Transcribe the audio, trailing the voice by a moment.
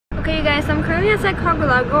Okay, you guys, so I'm currently outside Cago,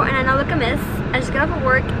 Largo, and I know, look, a miss. I just got off of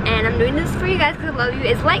work, and I'm doing this for you guys because I love you.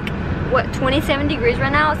 It's like, what, 27 degrees right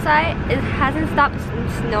now outside. It hasn't stopped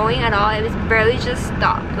snowing at all. It was barely just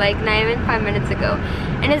stopped, like not even 5 minutes ago.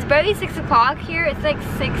 And it's barely 6 o'clock here. It's like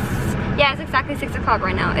 6, yeah, it's exactly 6 o'clock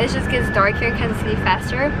right now. It just gets dark here in Kansas City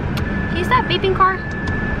faster. Can you stop beeping, car?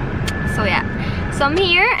 So yeah, so I'm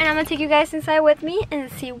here, and I'm gonna take you guys inside with me and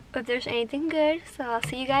see if there's anything good. So I'll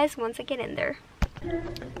see you guys once I get in there.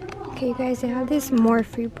 Okay, you guys, they have this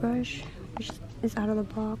Morphe brush, which is out of the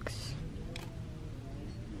box.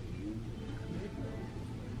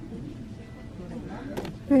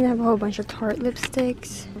 And they have a whole bunch of Tarte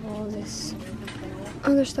lipsticks. All this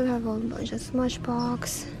other stuff. Have a whole bunch of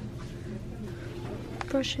Smashbox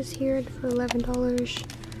brushes here for $11.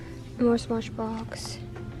 And more Smashbox.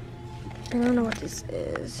 And I don't know what this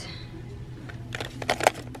is.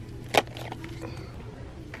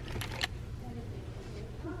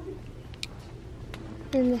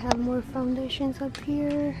 And they have more foundations up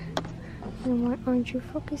here. And why aren't you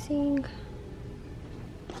focusing?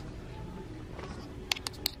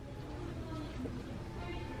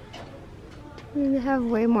 And they have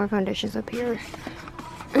way more foundations up here.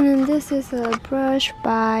 And then this is a brush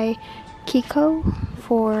by Cago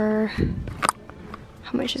for,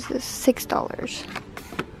 how much is this? $6.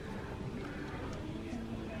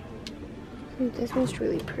 And this one's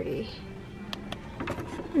really pretty.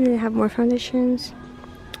 And then they have more foundations.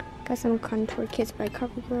 Got some contour kits by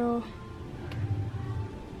CoverGirl.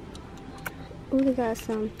 Oh, they got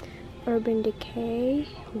some Urban Decay.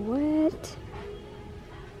 What?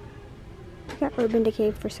 I got Urban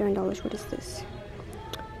Decay for $7. What is this?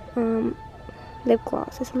 Lip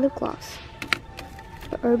gloss. It's a lip gloss.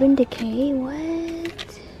 But Urban Decay?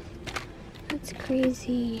 What? That's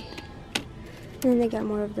crazy. And then they got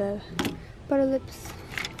more of the butter lips.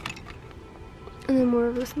 And then more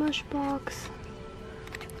of the Smashbox.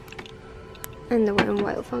 And the Wet n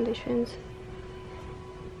Wild foundations.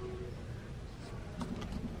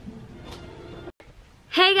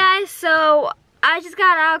 Hey guys, so I just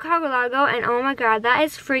got out of Cago Largo, and oh my god, that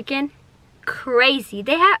is freaking crazy.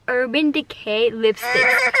 They have Urban Decay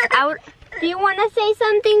lipsticks. Do you want to say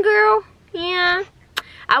something, girl? Yeah.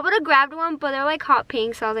 I would have grabbed one, but they're like hot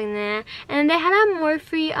pink, so I was like, nah. And they had a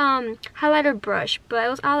Morphe highlighter brush, but it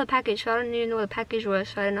was out of the package, so I don't even know what the package was,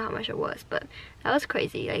 so I didn't know how much it was. But that was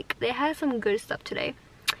crazy. Like, they had some good stuff today.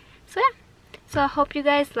 So yeah. So I hope you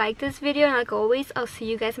guys like this video, and like always, I'll see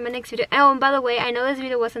you guys in my next video. Oh, and by the way, I know this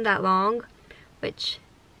video wasn't that long, which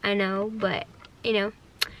I know, but you know,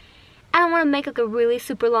 I don't want to make like a really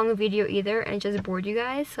super long video either and just bored you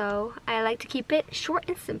guys, so I like to keep it short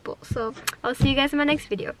and simple. So I'll see you guys in my next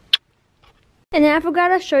video. And then I forgot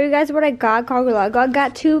to show you guys what I got. I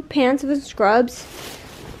got 2 pants with scrubs.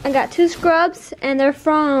 I got 2 scrubs, and they're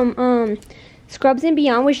from Scrubs and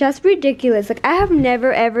Beyond, which that's ridiculous. Like, I have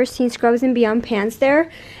never ever seen Scrubs and Beyond pants there,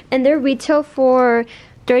 and they're retail for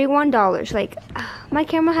 $31. Like, my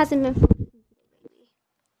camera hasn't been focusing.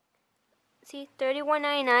 See,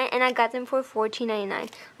 $31.99, and I got them for $14.99.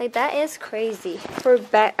 Like, that is crazy for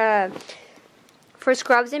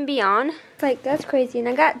Scrubs and Beyond. Like, that's crazy. And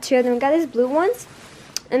I got 2 of them. I got these blue ones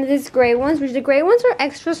and these gray ones, which the gray ones are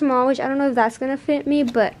extra small, which I don't know if that's gonna fit me,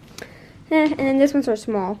 but and then this ones are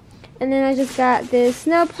small. And then I just got this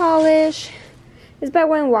nail polish. It's by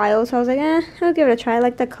Wet n Wild, so I was like, I'll give it a try. I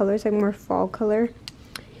like the color. It's like more fall color.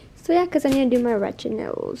 So yeah, because I need to do my ratchet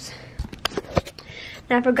nails.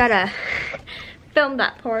 And I forgot to film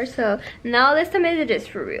that part, so now let's submit this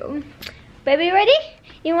for real. Baby, ready?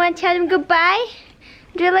 You want to tell them goodbye?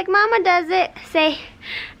 Do it like mama does it. Say,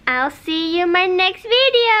 I'll see you in my next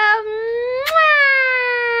video.